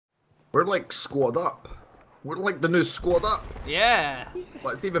We're like squad up. We're like the new squad up. Yeah.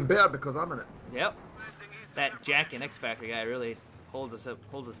 But it's even better because I'm in it. Yep. That Jack and X Factor guy really holds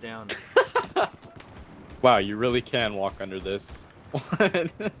us down. Wow, you really can walk under this.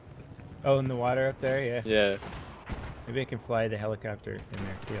 Oh, in the water up there, yeah. Yeah, Maybe I can fly the helicopter in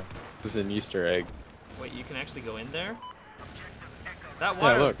there too. this is an Easter egg. Wait, you can actually go in there? That Yeah,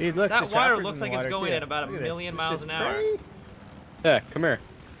 water, look. Dude, look, that the water chopper's looks in the like it's water, going too. at about a Look at this. million It's miles just an hour. great. Yeah, come here.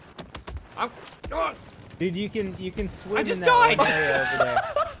 Oh, Dude, you can swim I just in that died! one area over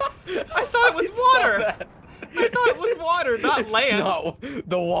there. I thought it was water. I thought it was water, not It's land. not-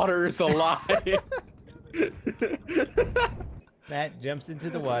 the water is a lie. Matt jumps into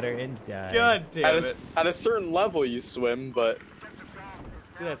the water and dies. God damn it. At a certain level you swim, but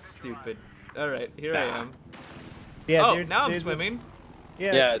That's stupid. Alright, here I am. Yeah, Oh, now I'm there's swimming.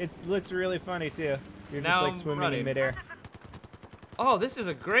 Yeah, Yeah. it looks really funny too. You're Now just like I'm swimming running. in midair. Oh, this is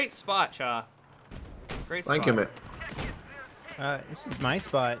a great spot, Cha. Great spot. Thank you, mate. This is my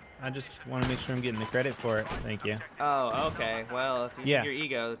spot. I just want to make sure I'm getting the credit for it. Thank you. Oh, okay. Well, if you Yeah. need your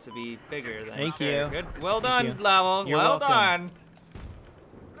ego to be bigger, then Thank sure. you. Good. Well Thank done, you. Level. You're well welcome. done.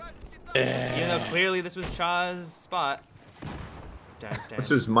 Even though clearly this was Cha's spot. Dun, dun. This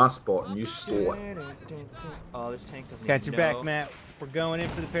was my spot and you stole it. Oh, this tank doesn't Got even your back, know. Matt. We're going in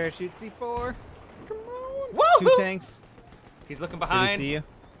for the parachute C4. Come on. Woohoo! 2 tanks. He's looking Good to behind. see you.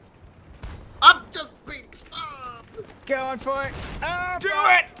 I'm just being stabbed. Going for it. Oh, Do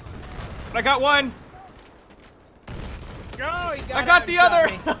it! I got one. Go! You I got the other.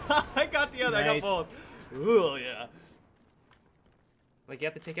 Me. I got the other. I got Nice. both. Oh yeah. Like you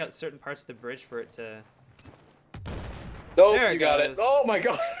have to take out certain parts of the bridge for it to. nope, There it you got it. goes. Oh my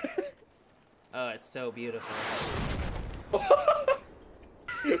god. Oh, it's so beautiful.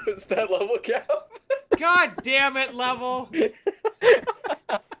 Is that level cap? God damn it, Level.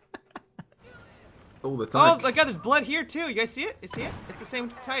 All the Oh time. my God, there's blood here too. You guys see it? You see it? It's the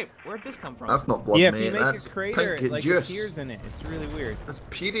same type. Where'd this come from? That's not blood, Yeah, if mate. you make That's a crater, pink like juice. the tears in it. It's really weird. That's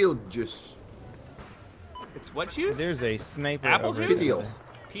period juice. It's what juice? There's a sniper Apple over juice? there. Period.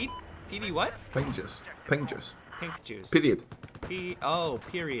 Pete? PD what? Pink juice. Pink juice. Pink juice. Period. Oh,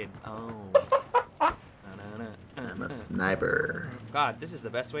 period. Oh. I'm a sniper. God, this is the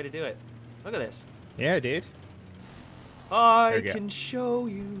best way to do it. Look at this. Yeah, dude. I There you go. can show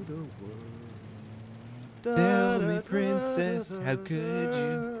you the world. Tell me, princess, how could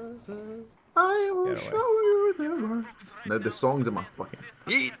you? I will Get away. show you the world. No, the song's in my fucking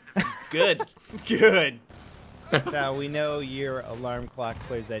head. Good. Good. Now we know your alarm clock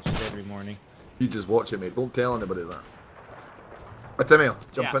plays that shit every morning. You just watch it, mate. Don't tell anybody that. But Timmy,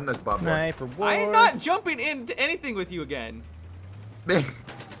 jump Yeah. in this bad boy. Sniper wars. I am not jumping into anything with you again. I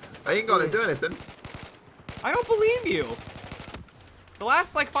ain't gonna do anything. I don't believe you. The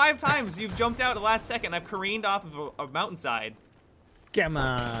last like 5 times you've jumped out at the last second, I've careened off of a mountainside. Come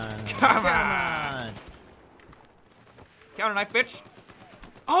on. Come on. Counter knife, bitch.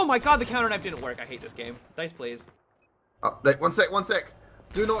 Oh my God, the counter knife didn't work. I hate this game. Dice, please. Right, one sec.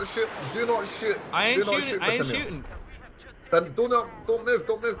 Do not shoot. Do not shoot. I ain't do not shooting. Shoot I ain't Timmy. shooting. Then don't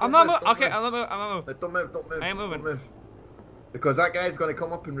move. I'm not moving. Okay, I'm not moving. I'm not moving. Don't move. Don't move. I am moving. Don't move. Because that guy's gonna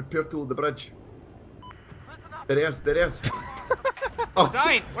come up and repair tool the bridge. There he is. There he is. Oh,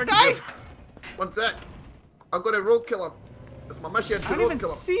 Dying. We're dying. one sec. I'm gonna roadkill him. It's my mission to I don't even roadkill him.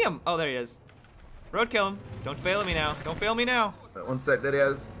 see him. Oh, there he is. Roadkill him. Don't fail me now. Don't fail me now. Right, one sec. There he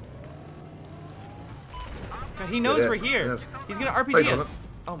is. God, he knows There we're it is, here. there it is. He's gonna Wait, RPG hold us.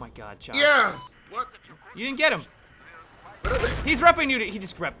 Oh my God, Chop. Yes. What? You didn't get him. What is it? He's repping you. He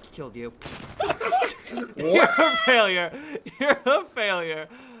just killed you. You're a failure. You're a failure.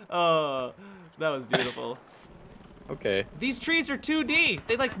 Oh, that was beautiful. Okay. These trees are 2D.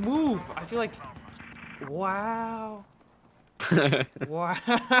 They like move. I feel like. Wow. Wow.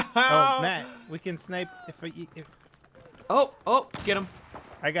 Oh, Matt, we can snipe if Oh, get him.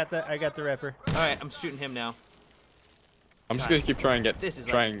 I got the rapper. All right, I'm shooting him now. I'm just gonna keep trying to get This is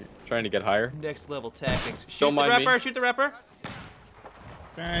trying to get higher. Next level tactics. Shoot Don't the mind me. rapper. Shoot the rapper.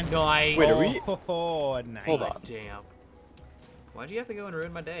 Nice. Nice. Wait, are we- Oh, nice. Hold on. Damn. Why'd you have to go and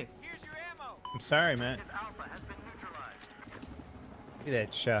ruin my day? I'm sorry, Matt. Look at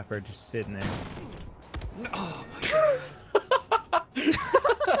that chopper just sitting there. Oh my God.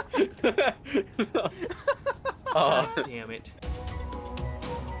 Oh, Damn it.